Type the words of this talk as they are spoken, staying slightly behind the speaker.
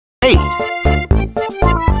8.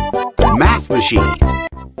 Math machine.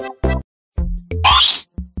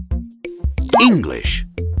 English.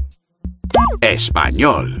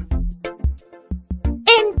 Español.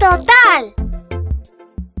 En total.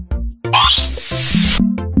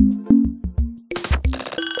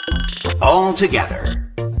 All together.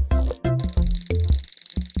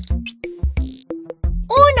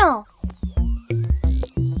 1,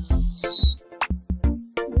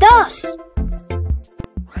 2,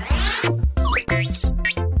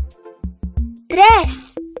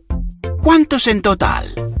 3, ¿Cuántos en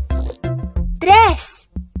total? 3,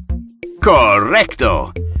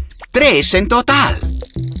 Correcto. 3 en total.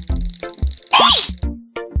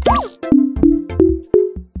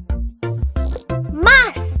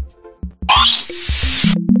 más,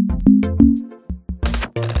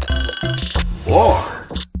 4.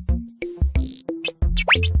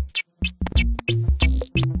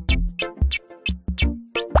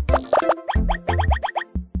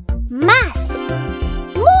 más,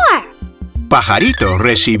 more, Pajarito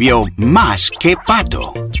recibió más que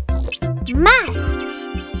Pato. más,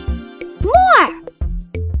 more.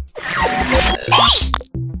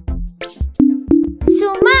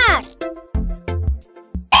 Sumar,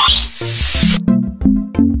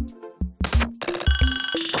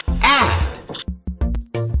 Add.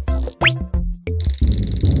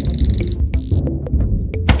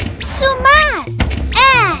 sumar,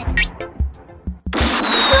 add,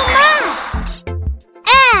 sumar,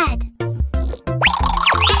 add.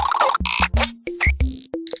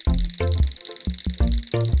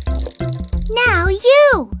 Now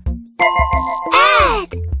you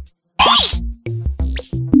add.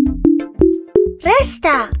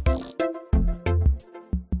 Resta,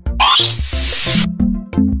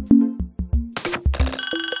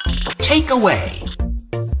 Take away.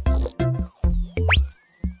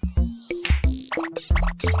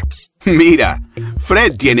 Mira,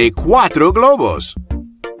 Fred tiene 4 globos.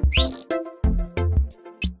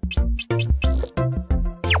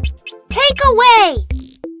 take away.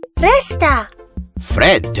 Resta,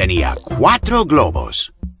 Fred tenía 4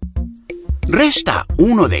 globos. Resta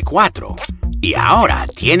 1 de 4 y ahora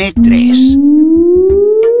tiene 3.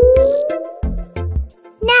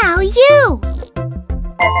 now you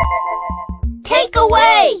take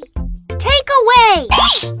away. Take away.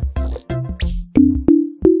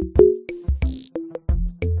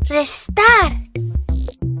 Restar,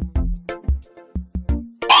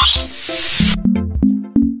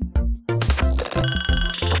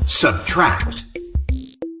 Subtract.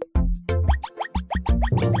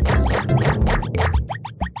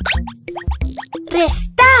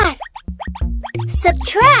 restar,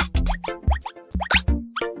 subtract,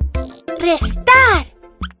 restar,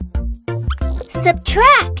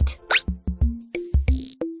 subtract.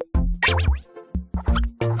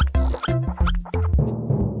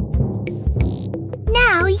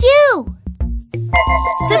 Now you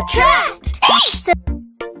subtract.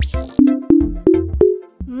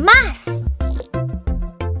 Más,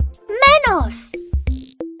 menos,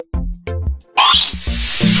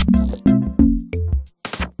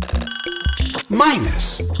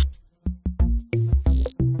 Minus.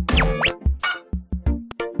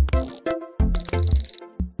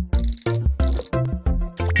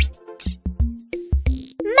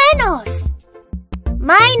 menos,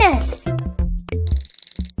 minus,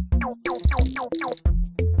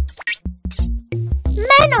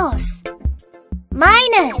 menos,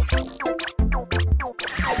 minus.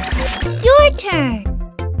 Your turn.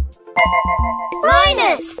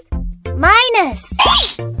 Minus, minus.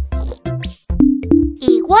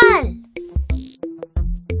 Igual.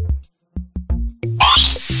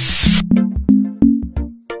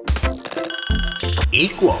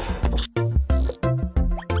 Equal.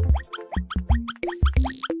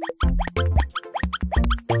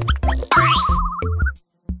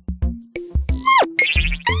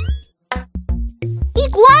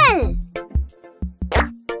 Igual.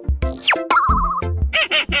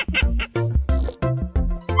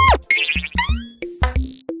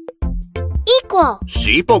 Equal.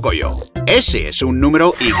 Sí, Pocoyo. Ese es un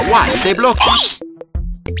número igual de bloques.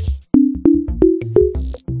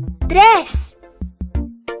 3.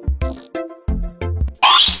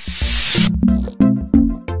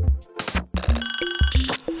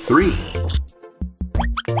 3.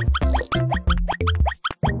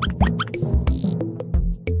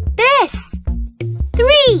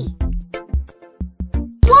 3.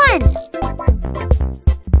 1.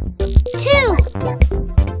 2.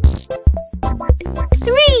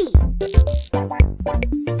 3.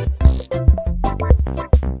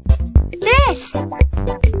 3.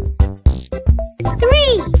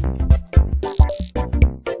 3.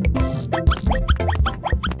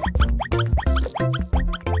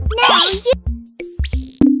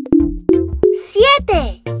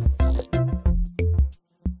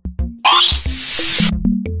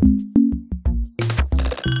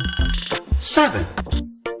 7,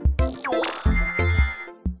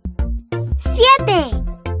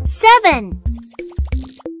 7.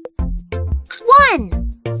 1,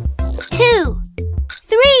 2,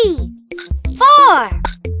 3, 4,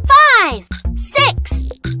 5, 6,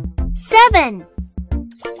 7.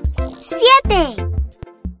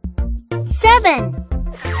 7.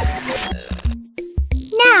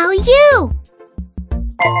 Now you.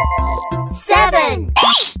 7.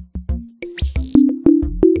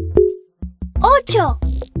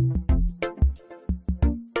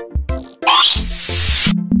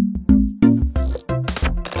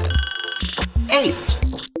 8.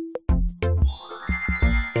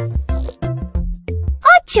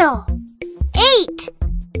 8, 8.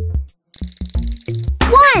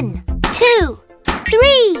 1, 2,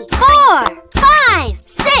 3, 4, 5,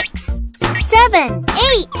 6, 7,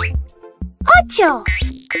 8. 8.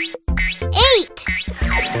 8.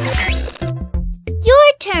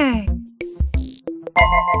 Your turn.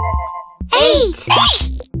 8.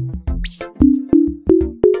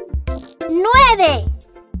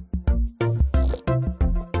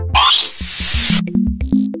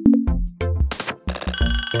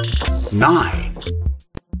 9.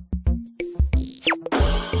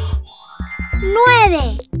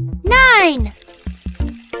 9, 9.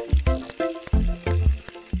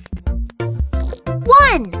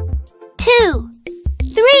 1, 2,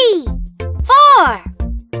 3, 4,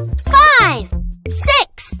 5,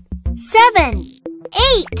 6, 7,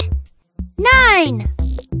 8, 9.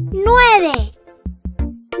 9.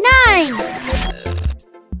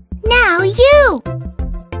 Now you.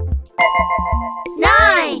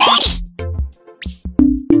 9.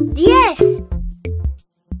 10.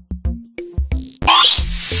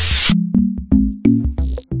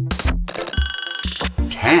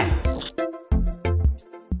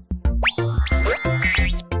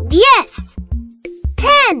 10,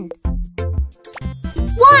 10.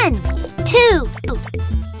 1, 2,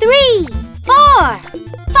 3, 4,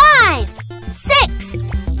 5, 6,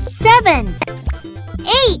 7,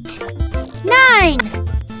 8, 9,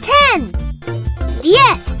 10.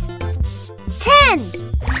 10.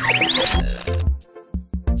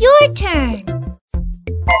 Your turn.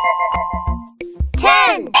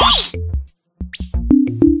 10.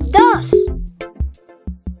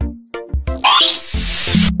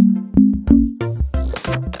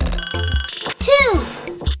 2. 2.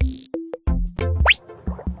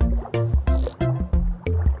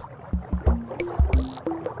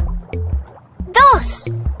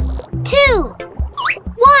 2.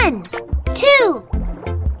 1, 2.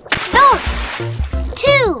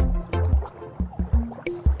 2.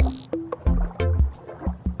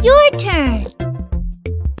 Your turn.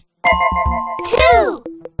 2.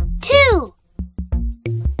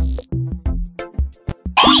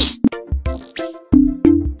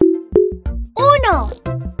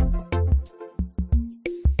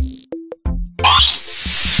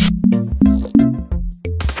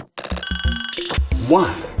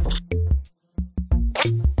 1.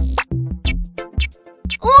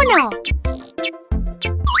 1,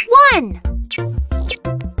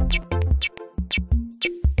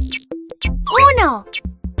 1.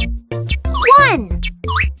 1.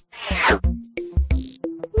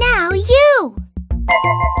 Now you.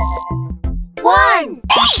 1.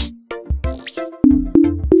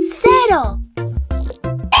 0.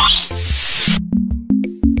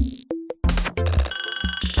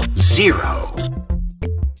 0.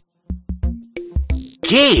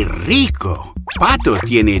 ¡Qué rico! Pato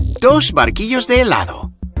tiene 2 barquillos de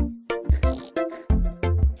helado.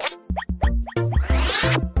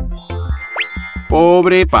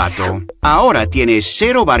 Pobre Pato, ahora tiene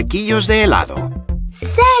 0 barquillos de helado.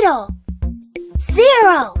 0.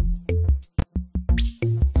 0.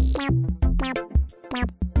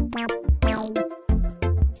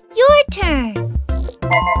 Your turn.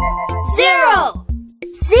 0.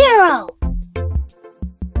 0.